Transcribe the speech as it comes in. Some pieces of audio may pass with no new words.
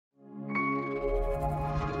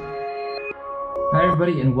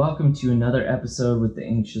everybody, and welcome to another episode with the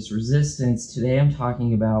Anxious Resistance. Today I'm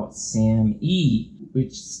talking about SAMe,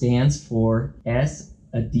 which stands for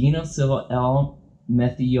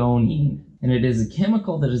S-adenosylmethionine. And it is a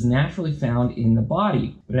chemical that is naturally found in the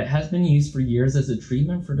body, but it has been used for years as a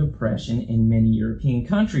treatment for depression in many European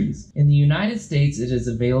countries. In the United States, it is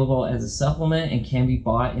available as a supplement and can be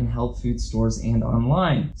bought in health food stores and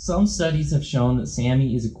online. Some studies have shown that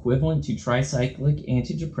SAMe is equivalent to tricyclic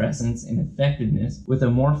antidepressants in effectiveness with a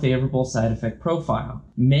more favorable side effect profile.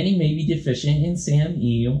 Many may be deficient in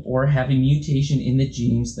SAMe or have a mutation in the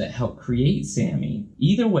genes that help create SAMe.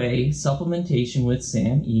 Either way, supplementation with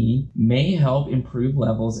SAMe may help improve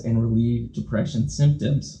levels and relieve depression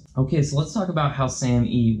symptoms. Okay, so let's talk about how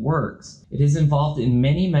SAMe works. It is involved in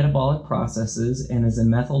many metabolic processes and is a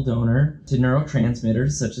methyl donor to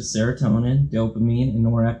neurotransmitters such as serotonin, dopamine, and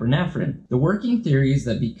norepinephrine. The working theory is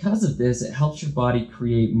that because of this, it helps your body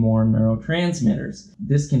create more neurotransmitters.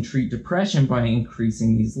 This can treat depression by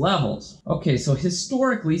increasing these levels. Okay, so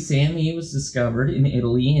historically, SAMe was discovered in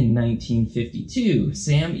Italy in 1952.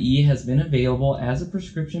 SAMe has been available as a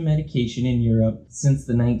prescription medication in Europe since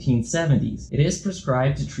the 1970s. It is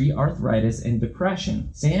prescribed to treat arthritis and depression.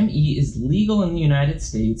 SAMe is legal in the United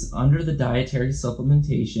States under the Dietary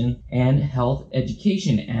Supplementation and Health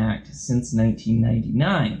Education Act since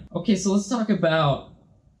 1999. Okay, so let's talk about,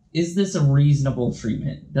 is this a reasonable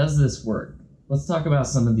treatment? Does this work? Let's talk about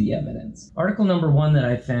some of the evidence. Article number 1 that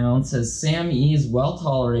I found says SAMe is well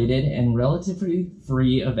tolerated and relatively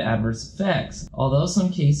free of adverse effects, although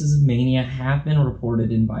some cases of mania have been reported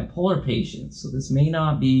in bipolar patients, so this may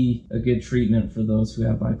not be a good treatment for those who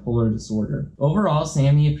have bipolar disorder. Overall,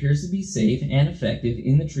 SAMe appears to be safe and effective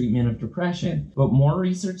in the treatment of depression, but more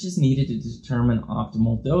research is needed to determine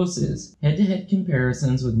optimal doses. Head-to-head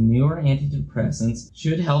comparisons with newer antidepressants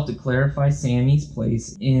should help to clarify SAMe's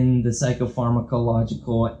place in the psychopharmacological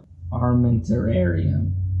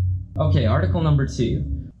armamentarium. Okay, article number 2.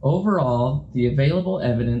 Overall, the available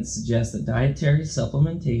evidence suggests that dietary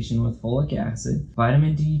supplementation with folic acid,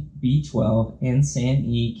 vitamin D, B12, and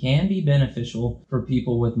SAMe can be beneficial for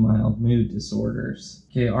people with mild mood disorders.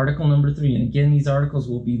 Okay, article number 3, and again, these articles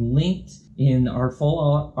will be linked in our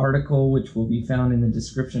full article, which will be found in the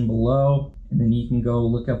description below, and then you can go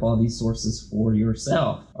look up all these sources for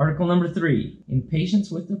yourself. Article number 3, in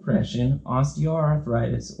patients with depression,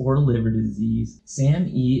 osteoarthritis, or liver disease,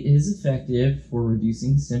 SAMe is effective for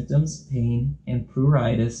reducing symptoms, pain, and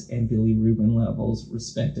pruritus and bilirubin levels,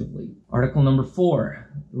 respectively. Article number 4,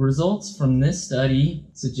 the results from this study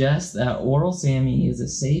suggest that oral SAMe is a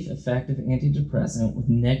safe, effective antidepressant with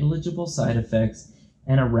negligible side effects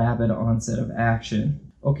and a rapid onset of action.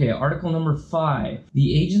 Okay, article number 5.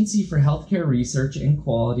 The Agency for Healthcare Research and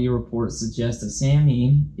Quality report suggests that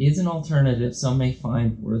SAMe is an alternative some may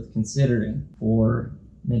find worth considering for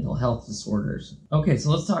mental health disorders. Okay,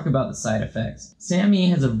 so let's talk about the side effects.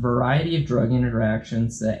 SAMe has a variety of drug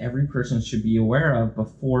interactions that every person should be aware of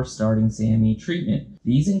before starting SAMe treatment.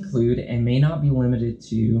 These include, and may not be limited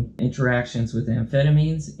to, interactions with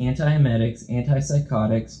amphetamines, antiemetics,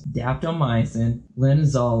 antipsychotics, daptomycin,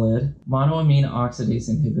 linezolid, monoamine oxidase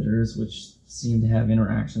inhibitors, which seem to have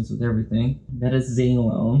interactions with everything,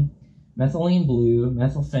 metazalone, methylene blue,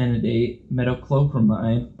 methylphenidate,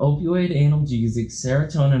 metoclopramide, opioid analgesics,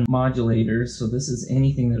 serotonin modulators, so this is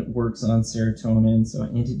anything that works on serotonin, so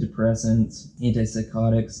antidepressants,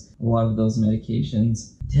 antipsychotics, a lot of those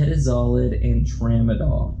medications, tedazolid, and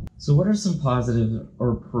tramadol. So what are some positive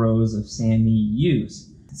or pros of SAMe use?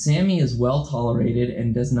 SAMe is well tolerated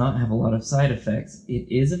and does not have a lot of side effects.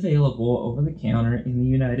 It is available over the counter in the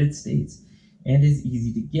United States and is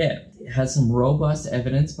easy to get. It has some robust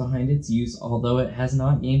evidence behind its use, although it has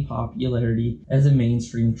not gained popularity as a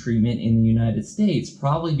mainstream treatment in the United States,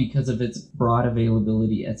 probably because of its broad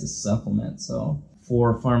availability as a supplement. So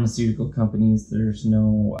for pharmaceutical companies, there's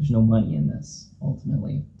no money in this,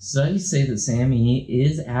 ultimately. Studies say that SAMe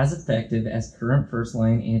is as effective as current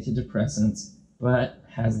first-line antidepressants, but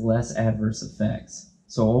has less adverse effects.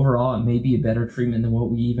 So overall, it may be a better treatment than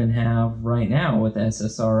what we even have right now with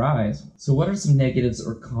SSRIs. So what are some negatives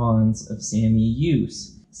or cons of SAMe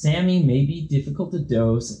use? SAMe may be difficult to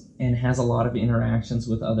dose and has a lot of interactions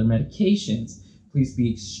with other medications. Please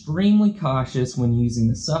be extremely cautious when using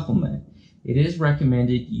the supplement. It is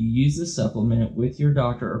recommended you use the supplement with your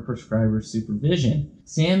doctor or prescriber's supervision.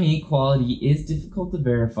 SAMe quality is difficult to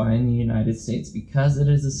verify in the United States because it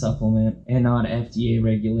is a supplement and not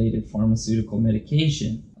FDA-regulated pharmaceutical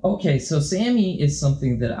medication. Okay, so SAMe is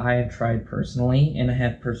something that I have tried personally and I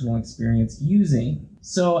have personal experience using.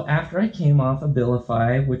 So after I came off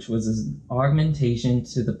Abilify, which was an augmentation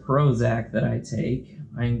to the Prozac that I take,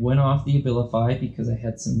 I went off the Abilify because I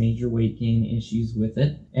had some major weight gain issues with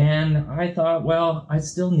it. And I thought, well, I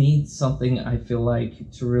still need something I feel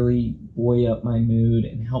like to really buoy up my mood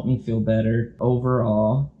and help me feel better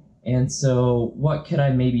overall. And so what could I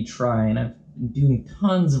maybe try? And I've been doing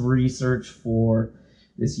tons of research for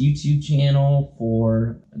this YouTube channel,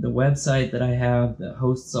 for the website that I have that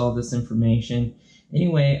hosts all this information.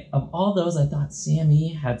 Anyway, of all those, I thought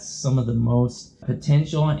SAMe had some of the most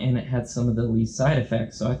potential and it had some of the least side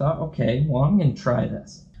effects. So I thought, okay, well, I'm going to try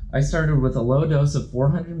this. I started with a low dose of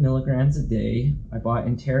 400 milligrams a day. I bought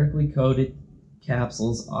enterically coated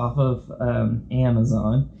capsules off of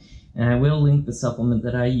Amazon. And I will link the supplement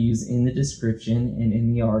that I use in the description and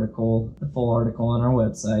in the article, the full article on our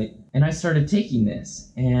website. And I started taking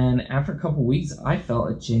this. And after a couple weeks, I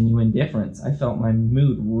felt a genuine difference. I felt my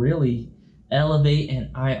mood really elevate, and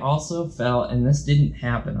I also felt, and this didn't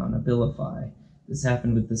happen on Abilify, this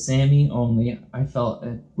happened with the SAMe only, I felt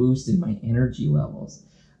a boost in my energy levels.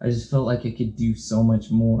 I just felt like I could do so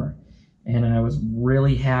much more, and I was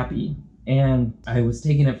really happy. And I was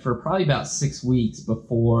taking it for probably about 6 weeks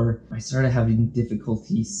before I started having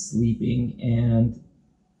difficulty sleeping, and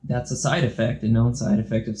that's a side effect, a known side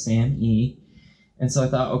effect of SAMe. And so I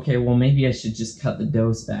thought, okay, well, maybe I should just cut the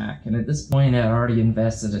dose back. And at this point, I had already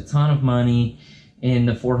invested a ton of money in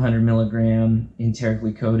the 400 milligram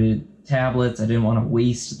enterically coated tablets. I didn't want to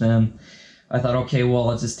waste them. I thought, okay,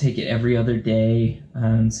 well, I'll just take it every other day.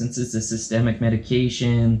 Since it's a systemic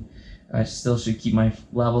medication, I still should keep my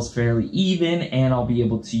levels fairly even, and I'll be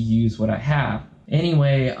able to use what I have.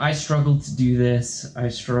 Anyway, I struggled to do this. I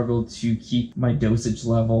struggled to keep my dosage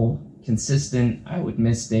level consistent. I would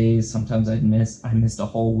miss days. Sometimes I missed a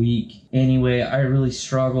whole week. Anyway, I really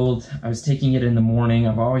struggled. I was taking it in the morning.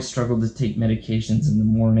 I've always struggled to take medications in the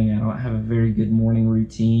morning. I don't have a very good morning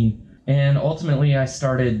routine. And ultimately, I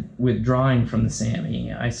started withdrawing from the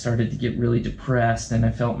SAMe. I started to get really depressed, and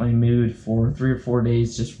I felt my mood for 3 or 4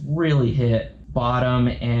 days just really hit bottom.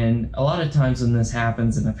 And a lot of times when this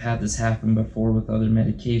happens, and I've had this happen before with other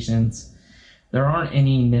medications, there aren't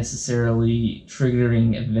any necessarily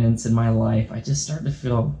triggering events in my life. I just start to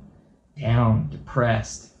feel down,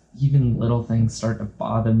 depressed. Even little things start to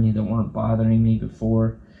bother me that weren't bothering me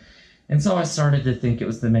before. And so I started to think it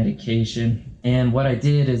was the medication. And what I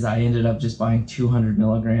did is I ended up just buying 200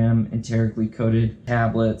 milligram enterically coated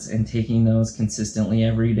tablets and taking those consistently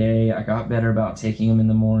every day. I got better about taking them in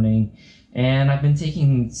the morning. And I've been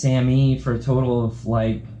taking SAMe for a total of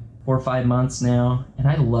like 4 or 5 months now, and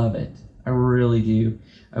I love it. I really do.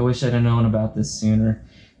 I wish I'd have known about this sooner.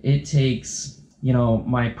 It takes, you know,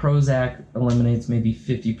 my Prozac eliminates maybe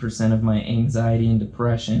 50% of my anxiety and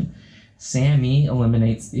depression. SAMe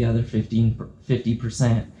eliminates the other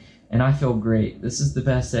 50%, and I feel great. This is the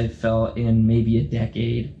best I've felt in maybe a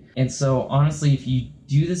decade. And so honestly, if you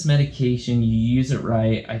do this medication, you use it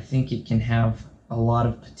right, I think it can have a lot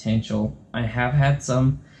of potential. I have had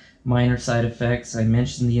some minor side effects. I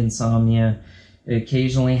mentioned the insomnia. It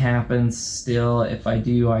occasionally happens still. If I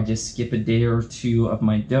do, I just skip a day or two of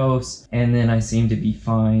my dose, and then I seem to be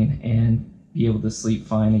fine and be able to sleep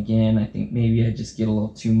fine again. I think maybe I just get a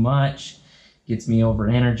little too much, gets me over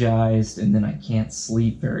energized, and then I can't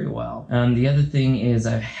sleep very well. The other thing is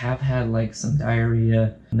I have had like some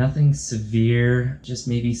diarrhea, nothing severe, just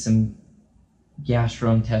maybe some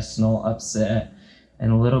gastrointestinal upset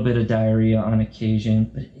and a little bit of diarrhea on occasion,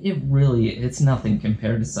 but it's nothing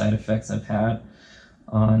compared to side effects I've had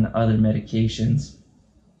on other medications.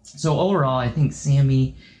 So overall, I think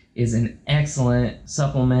SAMe is an excellent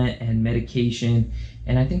supplement and medication,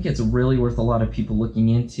 and I think it's really worth a lot of people looking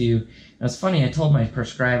into. Now, it's funny, I told my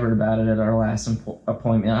prescriber about it at our last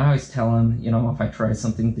appointment. I always tell him, you know, if I try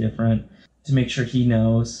something different, to make sure he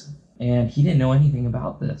knows. And he didn't know anything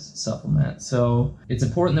about this supplement. So it's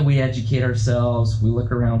important that we educate ourselves, we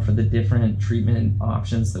look around for the different treatment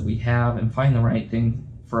options that we have and find the right thing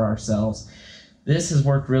for ourselves. This has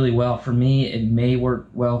worked really well for me. It may work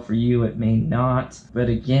well for you, it may not. But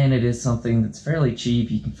again, it is something that's fairly cheap.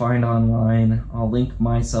 You can find online. I'll link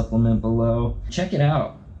my supplement below. Check it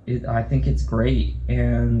out. I think it's great.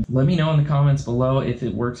 And let me know in the comments below if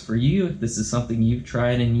it works for you, if this is something you've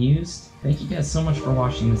tried and used. Thank you guys so much for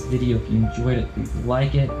watching this video. If you enjoyed it, please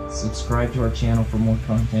like it, subscribe to our channel for more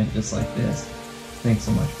content just like this. Thanks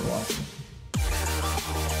so much for watching.